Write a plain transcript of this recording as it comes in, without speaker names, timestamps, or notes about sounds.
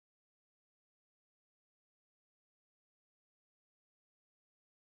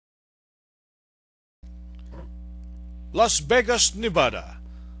Las Vegas, Nevada,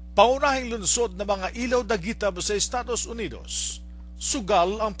 paunahing lungsod ng mga ilaw dagitab sa Estados Unidos.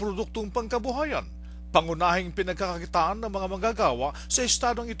 Sugal ang produktong pangkabuhayan, pangunahing pinagkakakitaan ng mga manggagawa sa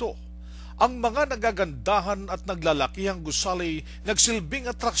estadong ito. Ang mga nagagandahan at naglalakihang gusali nagsilbing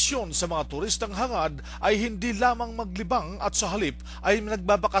atraksyon sa mga turistang hangad ay hindi lamang maglibang at sa halip ay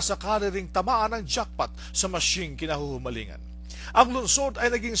nagbabakasakali ring tamaan ng jackpot sa masying kinahuhumalingan. Ang lungsod ay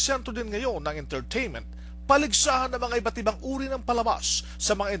naging sentro din ngayon ng entertainment, paligsahan ng mga iba't ibang uri ng palabas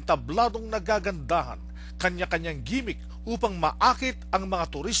sa mga entabladong nagagandahan, kanya-kanyang gimmick upang maakit ang mga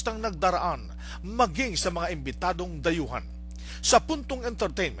turistang nagdaraan, maging sa mga imbitadong dayuhan. Sa puntong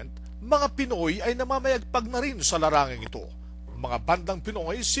entertainment, mga Pinoy ay namamayagpag na rin sa larangang ito. Mga bandang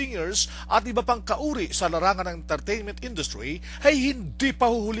Pinoy, singers at iba pang kauri sa larangan ng entertainment industry ay hindi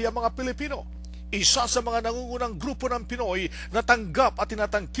pahuhuli ang mga Pilipino. Isa sa mga nangungunang grupo ng Pinoy na tanggap at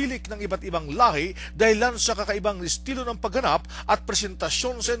tinatangkilik ng iba't ibang lahi dahilan sa kakaibang estilo ng pagganap at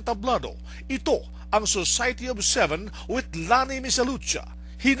presentasyon sa entablado. Ito ang Society of Seven with Lani Misalucha,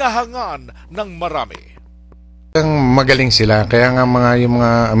 hinahangaan ng marami. Magaling sila, kaya nga yung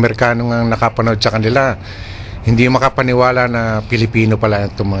mga Amerikano nga nakapanood sa kanila, hindi makapaniwala na Pilipino pala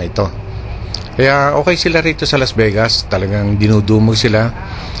itong mga ito. Kaya okay sila rito sa Las Vegas, talagang dinudumog sila.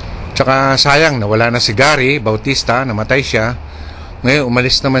 Tsaka sayang, nawala na si Gary Bautista, namatay siya. Ngayon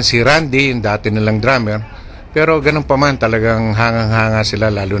umalis naman si Randy, yung dati nilang drummer. Pero ganun pa man, talagang hangang-hanga sila,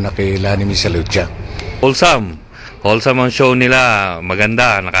 lalo na kay Lani Misalucha. Wholesome ang show nila,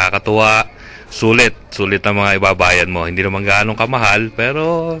 maganda, nakakatuwa, sulit ang mga ibabayad mo. Hindi naman gaanong kamahal,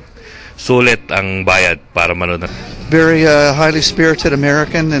 pero sulit ang bayad para manood. Very highly spirited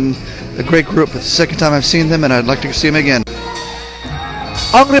American and a great group. It's the second time I've seen them and I'd like to see them again.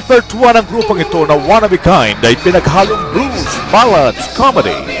 Ang repertoire ng grupong ito na one of a kind ay pinaghalong blues, ballads,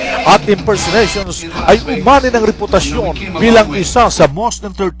 comedy at impersonations ay umani ng reputasyon bilang isa sa most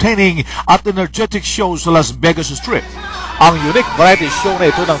entertaining at energetic shows sa Las Vegas Strip. Ang unique variety show na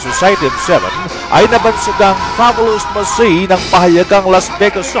ito ng Society of Seven ay nabansagang Fabulous Masi ng pahayagang Las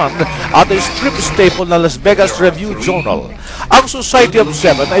Vegas Sun at a strip staple ng Las Vegas Review-Journal. Ang Society of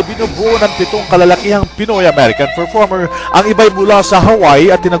Seven ay binubuo ng 7 kalalakihang Pinoy-American performer. Ang iba'y mula sa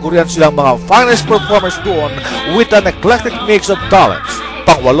Hawaii at tinagurian silang mga finest performers doon with an eclectic mix of talents.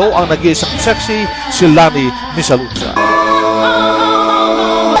 Pang-8 ang nag-iisang sexy, si Lani Misalucha.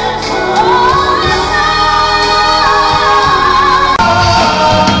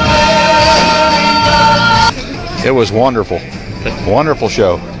 It was wonderful. Wonderful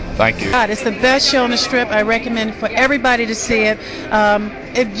show. Thank you. It's the best show on the Strip. I recommend for everybody to see it.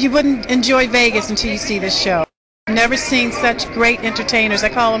 If you wouldn't enjoy Vegas until you see this show. I've never seen such great entertainers. I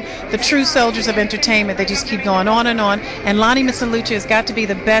call them the true soldiers of entertainment. They just keep going on. And Lani Misalucha has got to be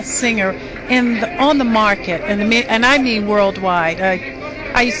the best singer on the market, and I mean worldwide.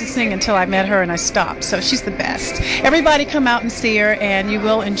 I used to sing until I met her and I stopped, so she's the best. Everybody come out and see her and you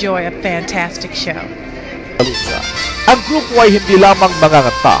will enjoy a fantastic show. Ang grupo ay hindi lamang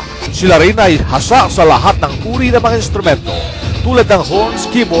manganganta. Sila rin ay hasa sa lahat ng uri ng mga instrumento tulad ng horns,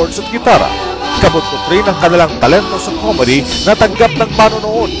 keyboards at gitara. Kabut-but rin ang kanilang talento sa comedy na tanggap ng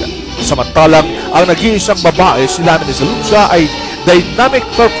manonood. Samantalang ang nag-iisang babae, si Lani Misalucha, ay dynamic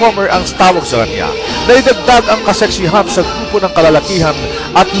performer ang tawag sa kanya. Naidagdag ang kaseksihan sa grupo ng kalalakihan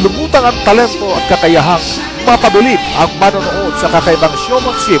at lumutang ang talento at kakayahang mapabilib ang manonood sa kakaibang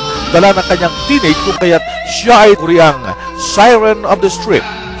showmanship dala ng kanyang teenage kung kaya't siya ay kuriang Siren of the Strip.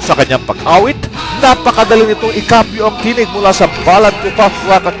 Sa kanyang pag-awit, napakadali nitong ikapyo ang tinig mula sa ballad to pop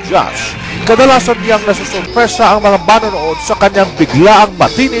rock at jazz. Kadalasan niyang nasusurpresa ang mga manonood sa kanyang biglaang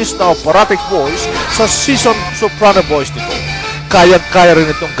matinis na operatic voice sa seasoned soprano voice nito. Kayang-kaya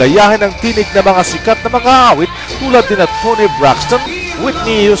rin itong gayahin ang tinig ng mga sikat na mga awit tulad din na Toni Braxton,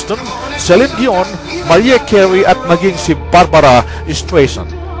 Whitney Houston, Celine Dion, Mariah Carey at maging si Barbara Streisand.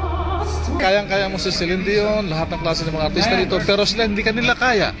 Kayang-kaya mo si Celine Dion, lahat ng klase ng mga artista dito, pero sila hindi kanila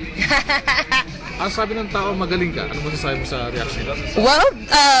kaya. Ang sabi ng tao, magaling ka. Ano masasabi mo sa reaction? Well,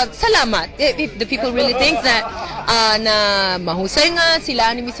 salamat. If the people really think that na mahusay nga si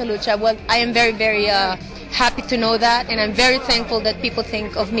Lani Misalucha, well, I am very, very happy to know that, and I'm very thankful that people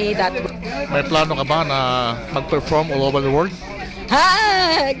think of me that way. May plano ka ba na mag-perform all over the world?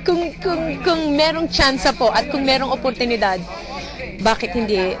 Kung merong chance po at kung merong oportunidad, bakit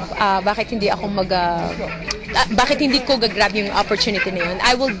hindi ko gagrab yung opportunity na yun?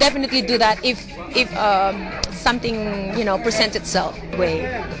 I will definitely do that if something, presents itself way.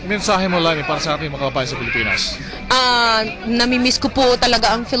 Mensahe mo lang para sa ating mga kababayan sa Pilipinas. Namimiss ko po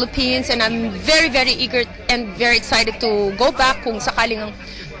talaga ang Philippines, and I'm very, very eager and very excited to go back kung sakaling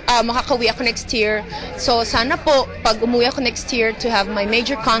makakauwi ako next year. So sana po, pag umuwi ako next year to have my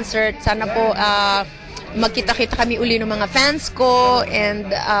major concert, sana po magkita-kita kami uli ng mga fans ko, and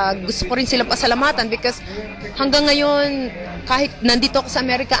gusto ko rin silang pasalamatan because hanggang ngayon, kahit nandito ako sa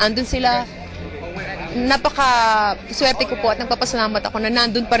Amerika, andun sila. Napaka-swerte ko po at nagpapasalamat ako na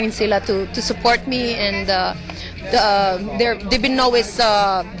nandun pa rin sila to support me, and they've been always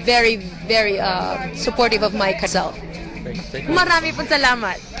very, very supportive of my self. Marami pong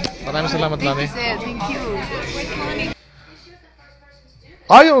salamat. Maraming salamat, Lani. Thank you.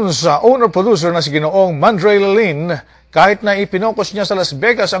 Ayon sa owner-producer na si Ginoong Mandre Lalin, kahit na ipinokos niya sa Las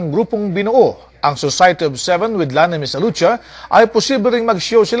Vegas ang grupong binuo, ang Society of Seven with Lani Misalucha, ay posible ring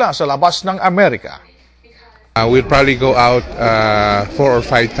mag-show sila sa labas ng Amerika. We'll probably go out 4 or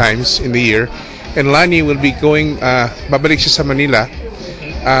 5 times in the year. And Lani will be going, babalik siya sa Manila.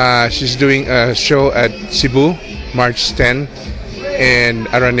 She's doing a show at Cebu, March 10, and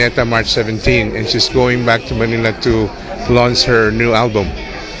Araneta, March 17. And she's going back to Manila to launch her new album.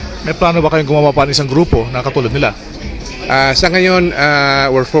 May plano ba kayong gumawa pa ng isang grupo na katulad nila? Sa ngayon,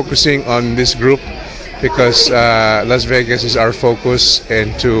 we're focusing on this group because Las Vegas is our focus,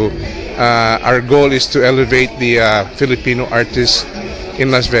 and our goal is to elevate the Filipino artists in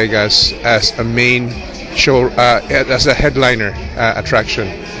Las Vegas as a main show, as a headliner attraction,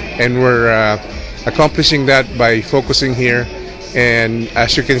 and we're accomplishing that by focusing here. And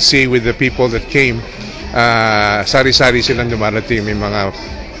as you can see with the people that came, sari-sari silang dumarating. May mga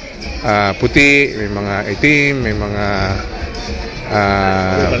puti, may mga itim, may mga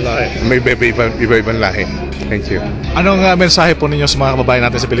may iba-ibang lahi. Thank you. Anong mensahe po ninyo sa mga kababayan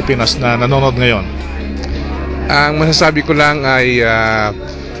natin sa Pilipinas na nanonood ngayon? Ang masasabi ko lang ay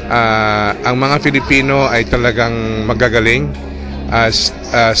ang mga Filipino ay talagang magagaling as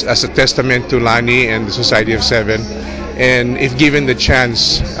a testament to Lani and the Society of Seven. And if given the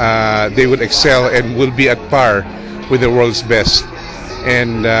chance, they would excel and will be at par with the world's best.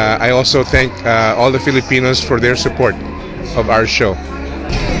 And I also thank all the Filipinos for their support of our show.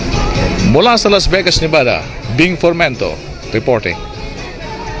 Mula sa Las Vegas, Nevada, Formento reporting.